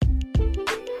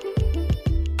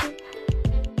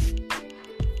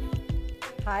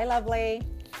Hi, lovely.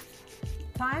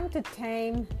 Time to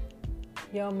tame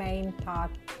your mane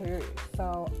part 2.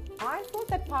 So I thought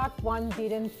that part 1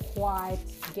 didn't quite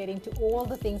get into all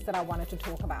the things that I wanted to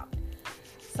talk about.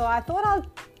 So I thought I'll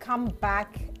come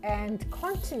back and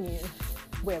continue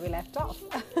where we left off,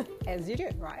 as you do,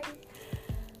 right?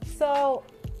 So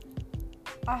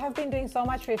I have been doing so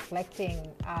much reflecting.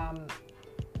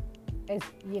 As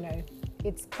you know,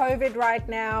 it's COVID right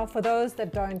now. For those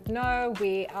that don't know,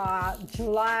 we are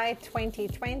July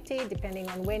 2020, depending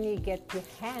on when you get your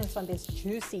hands on this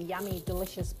juicy, yummy,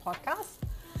 delicious podcast.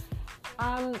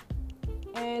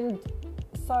 And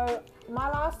so my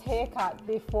last haircut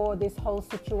before this whole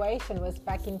situation was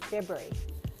back in February.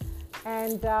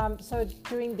 And so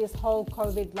during this whole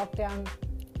COVID lockdown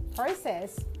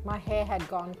process, my hair had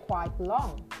gone quite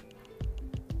long.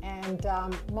 And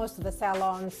most of the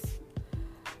salons,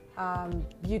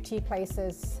 beauty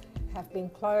places have been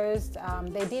closed.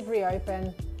 They did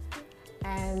reopen,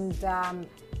 and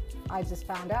I just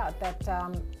found out that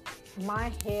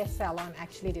my hair salon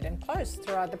actually didn't close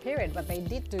throughout the period. What they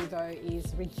did do though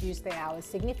is reduce their hours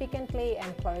significantly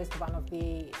and closed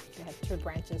they had 2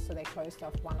 branches, so they closed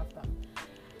off one of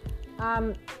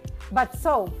them. But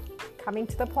so, coming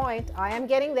to the point, I am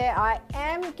getting there.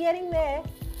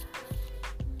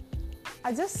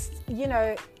 I just,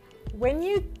 when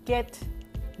you get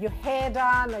your hair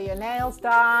done or your nails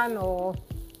done, or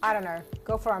I don't know,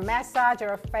 go for a massage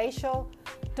or a facial,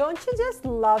 don't you just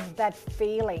love that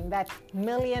feeling, that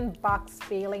 $1,000,000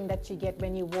 feeling that you get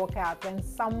when you walk out, when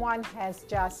someone has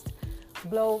just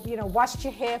washed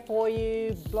your hair for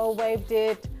you, blow waved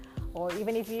it, or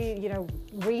even if you,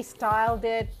 restyled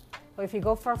it, or if you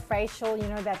go for a facial,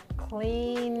 that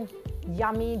clean,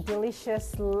 yummy,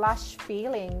 delicious, lush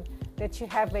feeling that you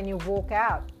have when you walk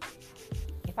out.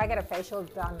 If I get a facial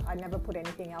done, I never put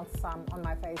anything else on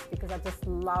my face, because I just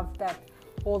love that,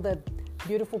 all the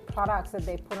beautiful products that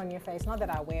they put on your face. Not that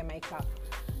I wear makeup,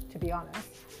 to be honest,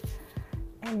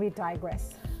 and we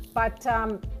digress. But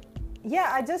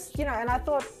I just, and I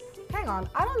thought, hang on,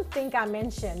 I don't think I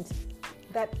mentioned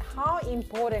that how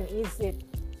important is it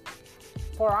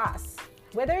for us,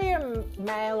 whether you're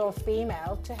male or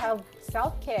female, to have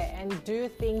self-care and do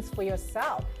things for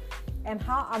yourself, and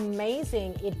how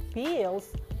amazing it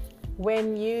feels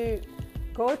when you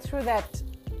go through that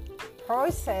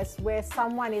process where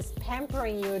someone is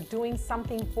pampering you, doing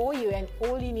something for you, and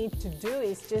all you need to do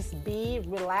is just be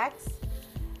relaxed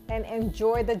and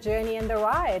enjoy the journey and the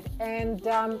ride. And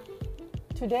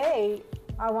today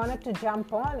I wanted to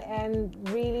jump on and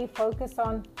really focus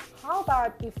on, how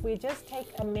about if we just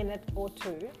take a minute or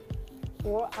two,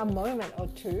 or a moment or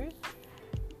two,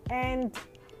 and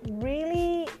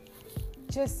really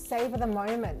just savor the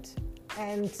moment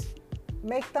and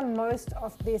make the most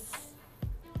of this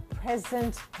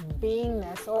present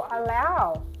beingness, or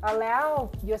allow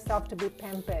yourself to be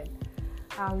pampered,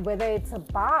 whether it's a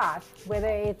bath, whether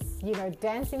it's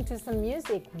dancing to some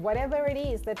music, whatever it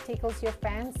is that tickles your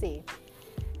fancy.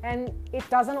 And it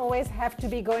doesn't always have to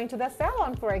be going to the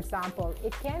salon, for example.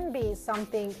 It can be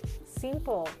something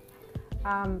simple.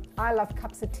 I love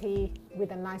cups of tea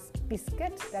with a nice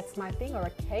biscuit. That's my thing, or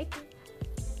a cake.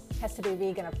 Has to be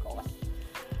vegan, of course.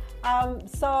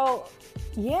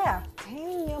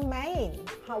 Tame your mane.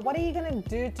 What are you going to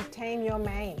do to tame your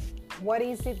mane? What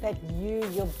is it that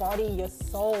your body, your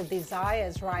soul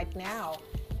desires right now?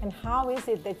 And how is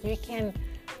it that you can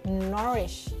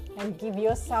nourish and give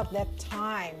yourself that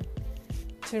time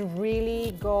to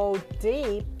really go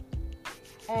deep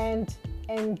and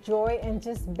enjoy and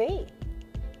just be?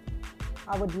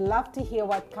 I would love to hear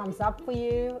what comes up for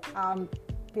you.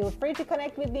 Feel free to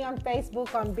connect with me on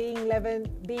Facebook on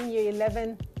Being You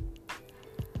 11,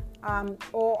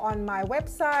 or on my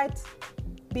website,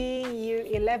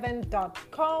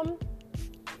 beingyou11.com.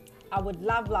 I would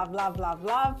love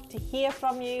to hear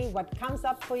from you, what comes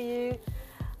up for you.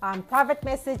 Private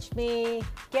message me,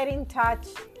 get in touch,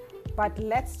 but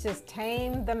let's just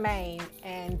tame the mane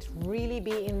and really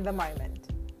be in the moment.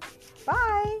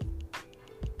 Bye.